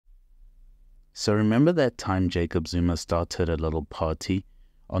So remember that time Jacob Zuma started a little party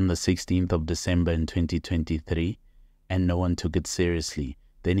on the 16th of December in 2023 and no one took it seriously?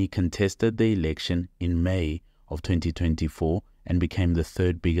 Then he contested the election in May of 2024 and became the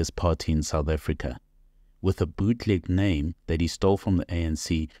third biggest party in South Africa, with a bootleg name that he stole from the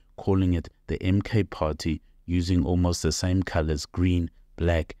ANC, calling it the MK Party, using almost the same colors, green,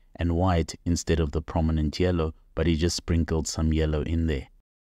 black and white instead of the prominent yellow, but he just sprinkled some yellow in there.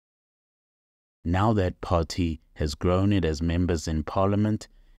 Now that party has grown, it has members in parliament,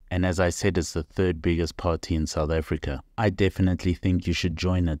 and as I said, it's the third biggest party in South Africa. I definitely think you should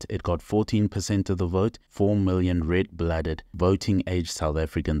join it. It got 14% of the vote. 4 million red-blooded, voting age South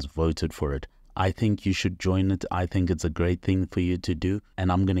Africans voted for it. I think you should join it. I think it's a great thing for you to do,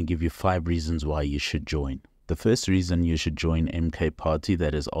 and I'm going to give you 5 reasons why you should join. The first reason you should join MK Party,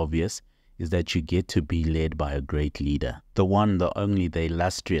 that is obvious, is that you get to be led by a great leader. The one, the only, the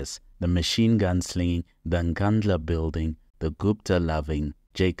illustrious, the machine gun slinging, the Nkandla building, the Gupta loving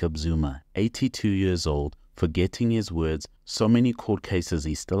Jacob Zuma, 82 years old, forgetting his words, so many court cases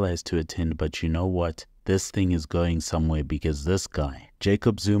he still has to attend, but you know what? This thing is going somewhere because this guy,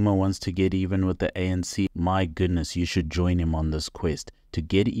 Jacob Zuma, wants to get even with the ANC. My goodness, you should join him on this quest to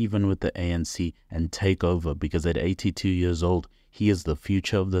get even with the ANC and take over, because at 82 years old, he is the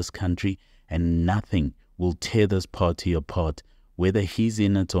future of this country and nothing will tear this party apart. Whether he's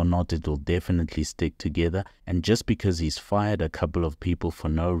in it or not, it will definitely stick together. And just because he's fired a couple of people for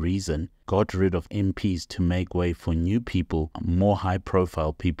no reason, got rid of MPs to make way for new people, more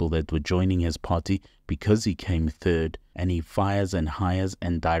high-profile people that were joining his party because he came third, and he fires and hires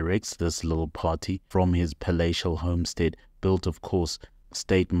and directs this little party from his palatial homestead, built, of course,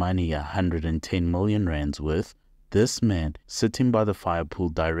 state money, 110 million rands worth. This man, sitting by the fire pool,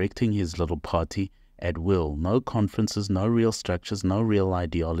 directing his little party at will. No conferences, no real structures, no real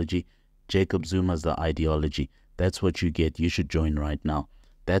ideology. Jacob Zuma's the ideology. That's what you get. You should join right now.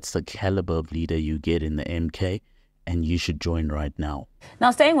 That's the caliber of leader you get in the MK, and you should join right now.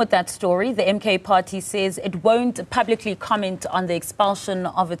 Now, staying with that story, the MK Party says it won't publicly comment on the expulsion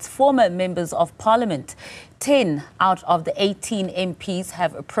of its former members of parliament. 10 out of the 18 MPs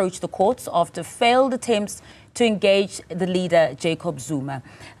have approached the courts after failed attempts to engage the leader, Jacob Zuma.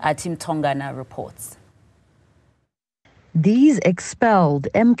 Tim Tongana reports. These expelled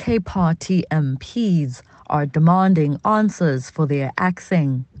MK Party MPs are demanding answers for their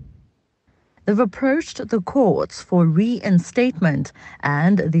axing. They've approached the courts for reinstatement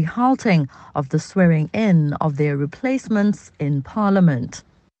and the halting of the swearing in of their replacements in Parliament.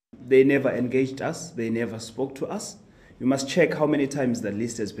 They never engaged us, they never spoke to us. You must check how many times the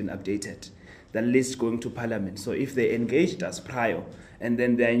list has been updated, the list going to Parliament. So if they engaged us prior and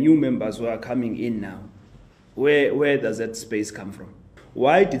then there are new members who are coming in now, where does that space come from?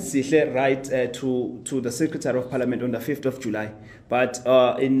 Why did Sihle write to the Secretary of Parliament on the 5th of July, but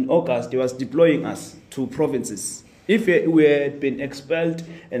in August he was deploying us to provinces? If we had been expelled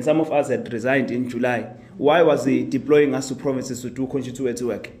and some of us had resigned in July, why was he deploying us to provinces to do constituency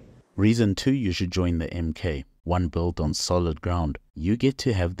work? Reason 2, you should join the MK, one built on solid ground. You get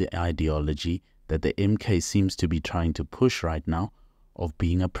to have the ideology that the MK seems to be trying to push right now of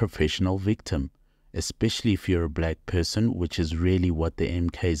being a professional victim. Especially if you're a black person, which is really what the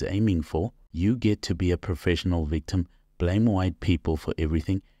MK is aiming for. You get to be a professional victim, blame white people for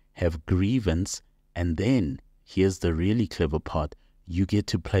everything, have grievance, and then, here's the really clever part, you get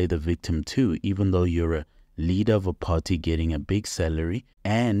to play the victim too, even though you're a leader of a party getting a big salary,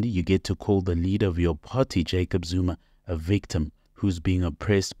 and you get to call the leader of your party, Jacob Zuma, a victim who's being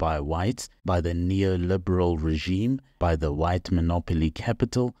oppressed by whites, by the neoliberal regime, by the white monopoly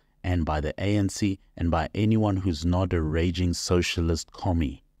capital, and by the ANC, and by anyone who's not a raging socialist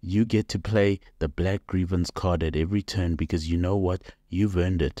commie. You get to play the black grievance card at every turn because you know what? You've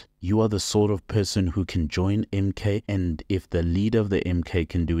earned it. You are the sort of person who can join MK, and if the leader of the MK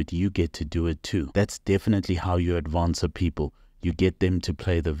can do it, you get to do it too. That's definitely how you advance a people. You get them to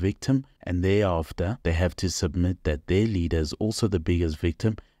play the victim, and thereafter they have to submit that their leader is also the biggest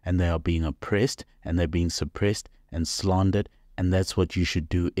victim, and they are being oppressed, and they're being suppressed and slandered. And that's what you should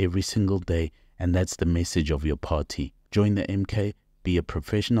do every single day, and that's the message of your party. Join the MK, be a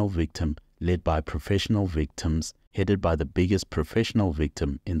professional victim, led by professional victims, headed by the biggest professional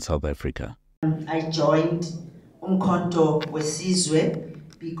victim in South Africa. I joined Umkhonto Wesizwe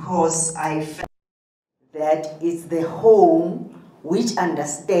because I felt that it's the home which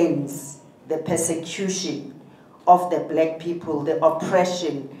understands the persecution of the black people, the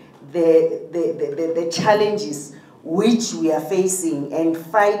oppression, the challenges which we are facing and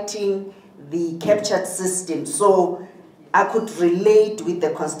fighting the captured system. So I could relate with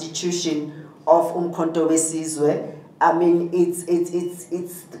the constitution of Umkhonto weSizwe. I mean, it's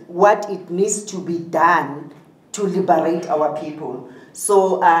what it needs to be done to liberate our people.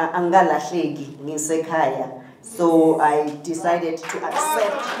 So, angalahleki ngisekhaya. So I decided to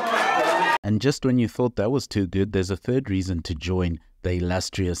accept. And just when you thought that was too good, there's a third reason to join the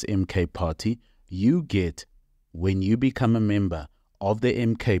illustrious MK Party. You get, when you become a member of the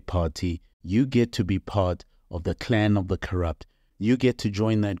MK Party, you get to be part of the clan of the corrupt. You get to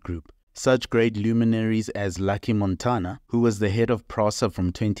join that group. Such great luminaries as Lucky Montana, who was the head of PRASA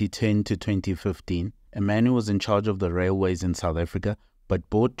from 2010 to 2015, a man who was in charge of the railways in South Africa, but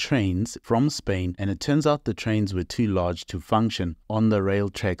bought trains from Spain, and it turns out the trains were too large to function on the rail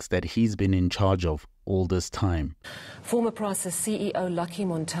tracks that he's been in charge of all this time. Former PRASA CEO Lucky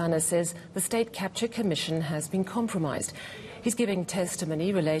Montana says the State Capture Commission has been compromised. He's giving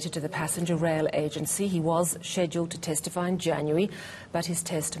testimony related to the passenger rail agency. He was scheduled to testify in January, but his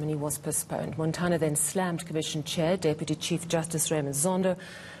testimony was postponed. Montana then slammed Commission Chair, Deputy Chief Justice Raymond Zondo,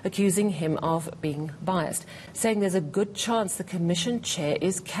 accusing him of being biased, saying there's a good chance the Commission Chair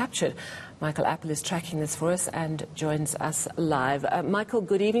is captured. Michael Apple is tracking this for us and joins us live. Michael,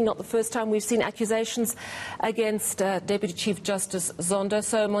 good evening. Not the first time we've seen accusations against Deputy Chief Justice Zondo.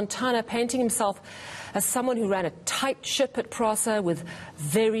 So Montana painting himself as someone who ran a tight ship at PRASA with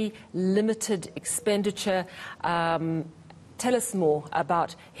very limited expenditure. Tell us more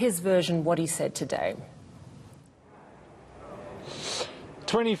about his version, what he said today.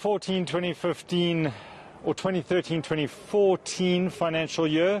 2014-2015 or 2013-2014 financial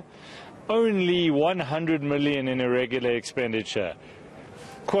year, only 100 million in irregular expenditure.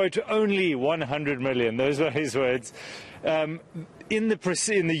 Quote, only 100 million. Those were his words. In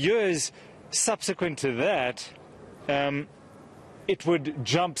the years subsequent to that, it would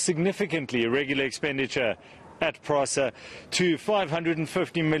jump significantly, irregular expenditure at PRASA, to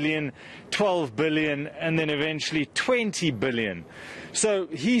 550 million, 12 billion, and then eventually 20 billion. So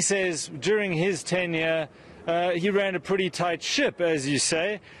he says during his tenure, he ran a pretty tight ship, as you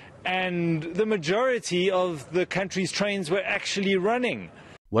say, and the majority of the country's trains were actually running.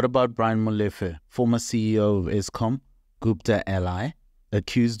 What about Brian Molefe, former CEO of Eskom, Gupta ally,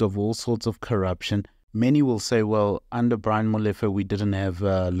 accused of all sorts of corruption? Many will say, well, under Brian Molefe, we didn't have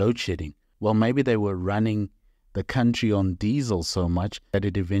load shedding. Well, maybe they were running the country on diesel so much that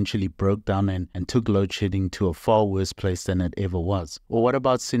it eventually broke down and took load shedding to a far worse place than it ever was. Or what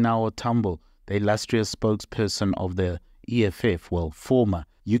about Sinawo Tambo, the illustrious spokesperson of the EFF, well, former?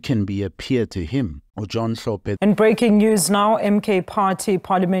 You can be a peer to him. Or John Hlophe. In breaking news now, MK Party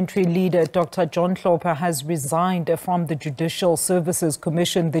parliamentary leader Dr. John Hlophe has resigned from the Judicial Services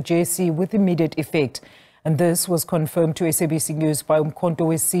Commission, the JC, with immediate effect. And this was confirmed to SABC News by Umkhonto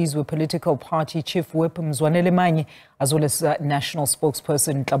weSizwe political party chief whip Mzwanele Manyi, as well as national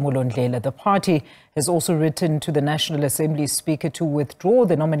spokesperson Tlamulo Ndlela. The party has also written to the National Assembly Speaker to withdraw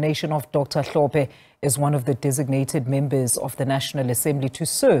the nomination of Dr. Hlophe as one of the designated members of the National Assembly to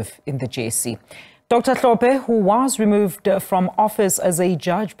serve in the JC. Dr. Hlophe, who was removed from office as a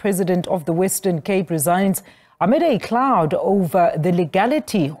judge president of the Western Cape, resigns amid a cloud over the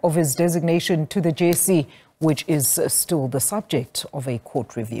legality of his designation to the JC, which is still the subject of a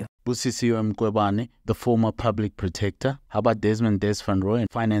court review. Busisiwe Mqwebane, the former public protector. How about Desmond Des van Rooyen,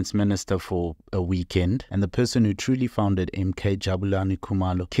 finance minister for a weekend, and the person who truly founded MK, Jabulani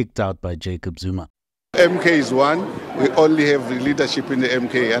Khumalo, kicked out by Jacob Zuma? MK is one. We only have the leadership in the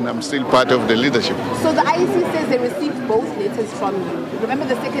MK, and I'm still part of the leadership. So the IEC says they received both letters from you. Remember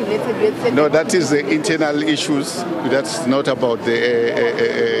the second letter you had said? No, that is the internal issues. That's not about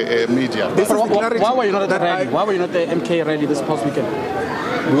the media. Why were you not at the rally? Why were you not at the MK rally this past weekend?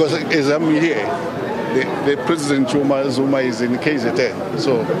 Because as I'm here, the President Zuma is in KZN.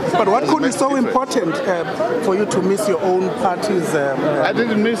 So, but what could be so important for you to miss your own party's? I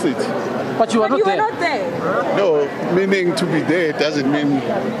didn't miss it. But you were not there. Not there. No, meaning to be there doesn't mean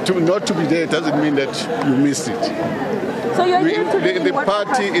not to be there doesn't mean that you missed it. So you're here today. The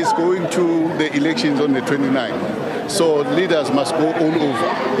party is going to the elections on the 29th. So leaders must go all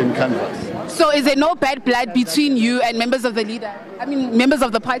over in canvas. So is there no bad blood between you and members of the leader? I mean, members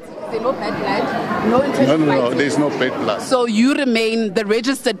of the party? Is there no bad blood? No intention? No, there's no bad blood. So you remain the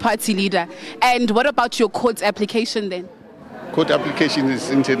registered party leader. And what about your court application then? Court application is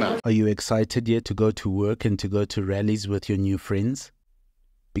internal. Are you excited yet to go to work and to go to rallies with your new friends?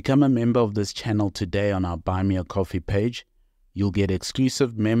 Become a member of this channel today on our Buy Me a Coffee page. You'll get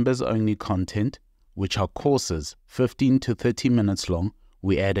exclusive members-only content, which are courses 15 to 30 minutes long.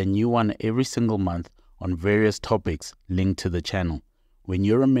 We add a new one every single month on various topics linked to the channel. When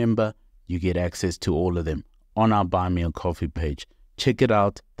you're a member, you get access to all of them, on our Buy Me a Coffee page. Check it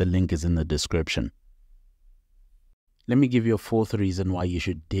out. The link is in the description. Let me give you a fourth reason why you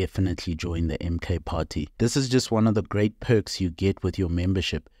should definitely join the MK Party. This is just one of the great perks you get with your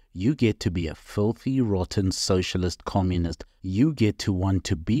membership. You get to be a filthy, rotten, socialist communist. You get to want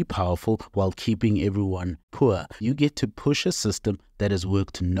to be powerful while keeping everyone poor. You get to push a system that has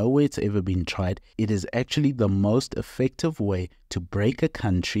worked nowhere it's ever been tried. It is actually the most effective way to break a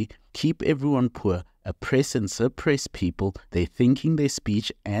country, keep everyone poor, oppress and suppress people, their thinking, their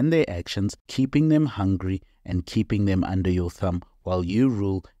speech, and their actions, keeping them hungry and keeping them under your thumb while you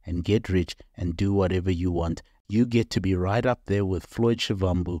rule and get rich and do whatever you want. You get to be right up there with Floyd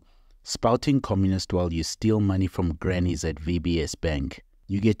Shivambu, spouting communist while you steal money from grannies at VBS Bank.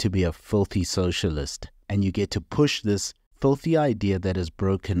 You get to be a filthy socialist, and you get to push this filthy idea that has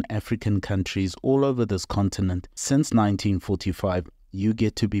broken African countries all over this continent since 1945. You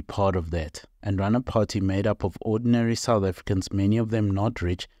get to be part of that and run a party made up of ordinary South Africans, many of them not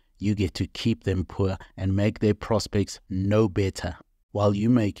rich. You get to keep them poor and make their prospects no better, while you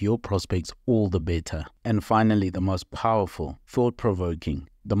make your prospects all the better. And finally, the most powerful, thought-provoking,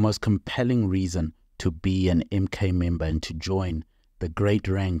 the most compelling reason to be an MK member and to join the great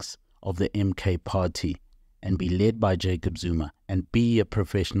ranks of the MK Party and be led by Jacob Zuma and be a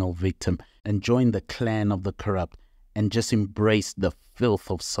professional victim and join the clan of the corrupt and just embrace the filth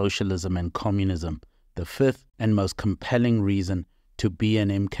of socialism and communism. The fifth and most compelling reason to be an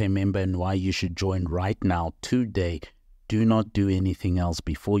MK member and why you should join right now, today, do not do anything else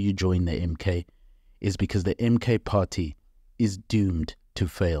before you join the MK, is because the MK Party is doomed to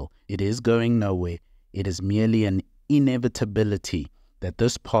fail. It is going nowhere. It is merely an inevitability that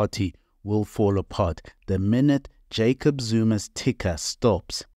this party will fall apart. The minute Jacob Zuma's ticker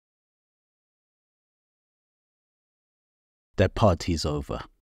stops, that party is over.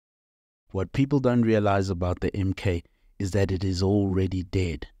 What people don't realize about the MK is that it is already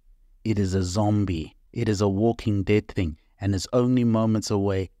dead. It is a zombie. It is a walking dead thing, and it's only moments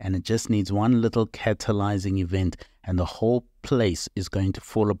away, and it just needs one little catalyzing event, and the whole place is going to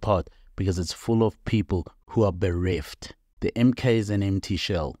fall apart because it's full of people who are bereft. The MK is an empty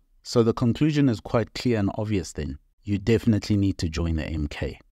shell. So the conclusion is quite clear and obvious then. You definitely need to join the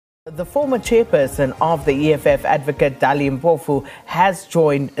MK. The former chairperson of the EFF, Advocate Dali Mpofu, has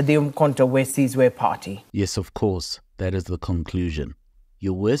joined the Umkhonto weSizwe Party. Yes, of course, that is the conclusion.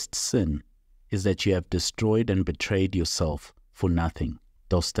 Your worst sin is that you have destroyed and betrayed yourself for nothing.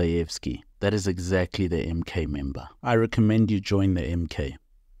 Dostoevsky. That is exactly the MK member. I recommend you join the MK.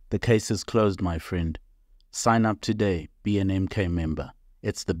 The case is closed, my friend. Sign up today. Be an MK member.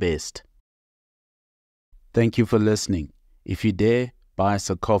 It's the best. Thank you for listening. If you dare, buy us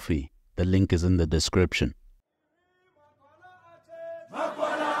a coffee. The link is in the description.